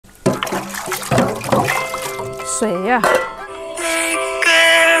谁呀？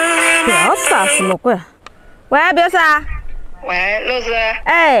表嫂什么鬼？喂，表嫂。喂，露丝。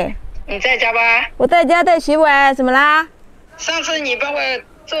哎，你在家吧？我在家在洗碗，怎么啦？上次你帮我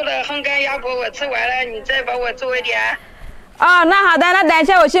做的烘干鸭脖我吃完了，你再帮我做一点。哦，那好的，那等一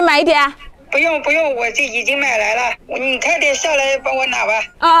下我去买一点。不用，我就已经买来了，你快点下来帮我拿吧。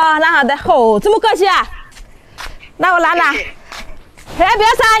哦，那好的。哦，这么客气啊？那我拿。哎，表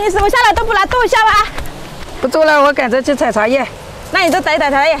嫂，你什么下来都不拿，动一下吧。不做了，我赶着去采茶叶。那你就采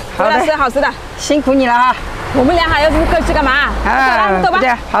茶叶，回来吃好吃的。辛苦你了啊！我们俩还有什么客气干嘛？走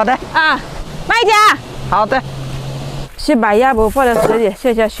吧。好的。啊，慢一点。好的。先把鸭脖放在水里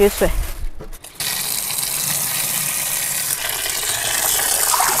下下血水。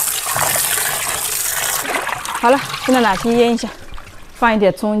好了，现在拿去腌一下，放一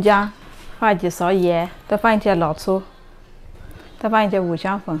点葱姜，放几勺盐，再放一点老抽，再放一点五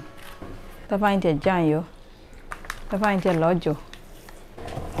香粉，再放一点酱油，再放一点老酒，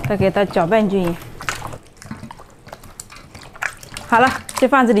再给它搅拌均匀。好了，先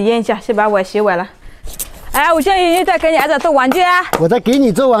放这里腌一下，先把碗洗完了。哎，我现在又在给你儿子做玩具啊！我在给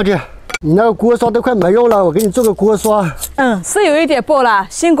你做玩具，你那个锅刷都快没用了，我给你做个锅刷。是有一点薄了，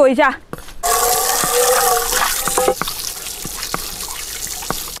辛苦一下。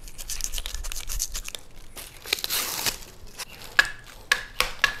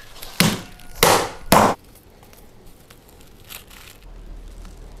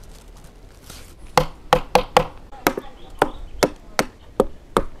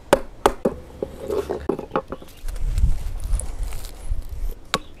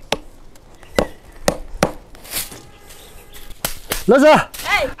老师，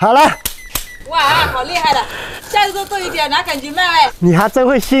哎，好了。哇，好厉害的！下次多做一点，拿感觉卖哎。你还真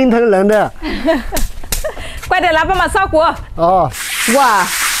会心疼人的。快点来帮忙烧锅。哦。哇，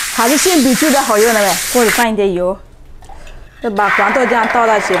还是现比做的好用的呗。锅里放一点油，再把黄豆酱倒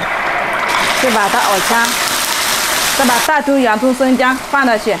下去，再把它熬香，再把大葱、洋葱、生姜放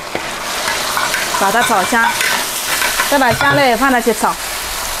下去，把它炒香，再把香料也放下去炒。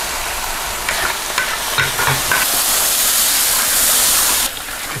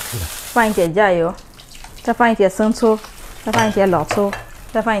放一点酱油，再放一点生抽，再放一点老抽，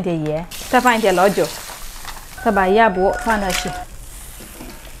再放一点盐，再放一点老酒，再把鸭脖放下去。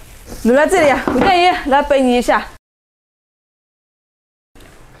卤到这里，吴建宇来背你一下。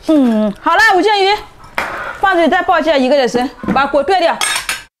好了，吴建宇，放这里再爆一下1个小时，把锅对掉。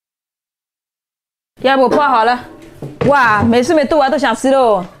鸭脖爆好了，哇，每次炖完都想吃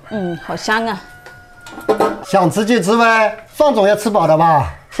喽。好香啊！想吃就吃呗，饭总要吃饱的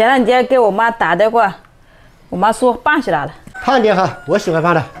吧？前两天给我妈打电话，我妈说胖起来了。胖点哈，我喜欢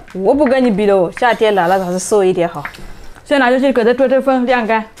胖的。我不跟你比喽，夏天来了还是瘦一点好。现在拿去给它吹风晾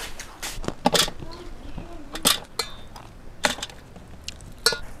干。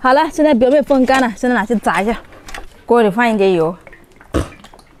好了，现在表面风干了，现在拿去炸一下。锅里放一点油，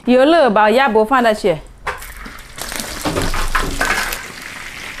油热把鸭脖放下去。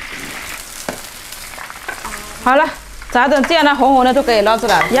好了。炸成这样的红红的都可以捞出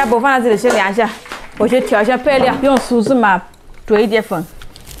来了。鸭脖放在这里先凉一下，我去调一下配料，用苏子码煮一点粉，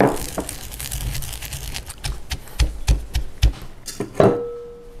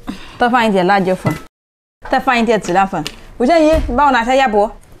多放一点辣椒粉，再放一点孜然粉。吴建宇，你帮我拿下鸭脖，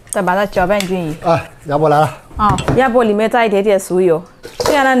再把它搅拌均匀。鸭脖来了。鸭脖里面再一点点熟油，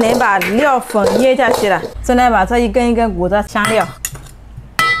这样呢能把料粉捏下去了，再来把这一根一根裹着香料。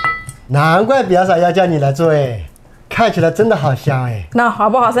难怪表嫂要叫你来做哎。看起来真的好香哎！那好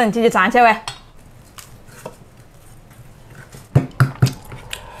不好吃？你继续尝一下喂。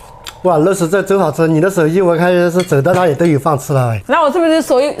哇，肉丝这真好吃！你的手艺我看是走到哪里都有饭吃了哎。那我是不是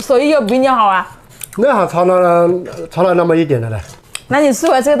手艺又比你好啊？那好炒了那么一点的嘞。那你吃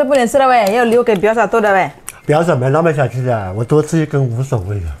完这个都不能吃了喂，要留给表嫂做的喂。表嫂没那么小气的，我多吃一根无所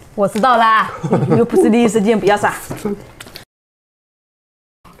谓的。我知道啦，又不是第一时间表嫂。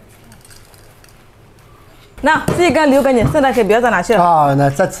那这一根留给你，剩的给表嫂拿去了。那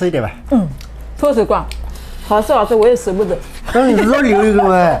再吃一点吧。脱水光，好吃，我也舍不得。那你多留一根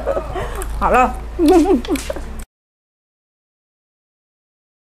呗。好了。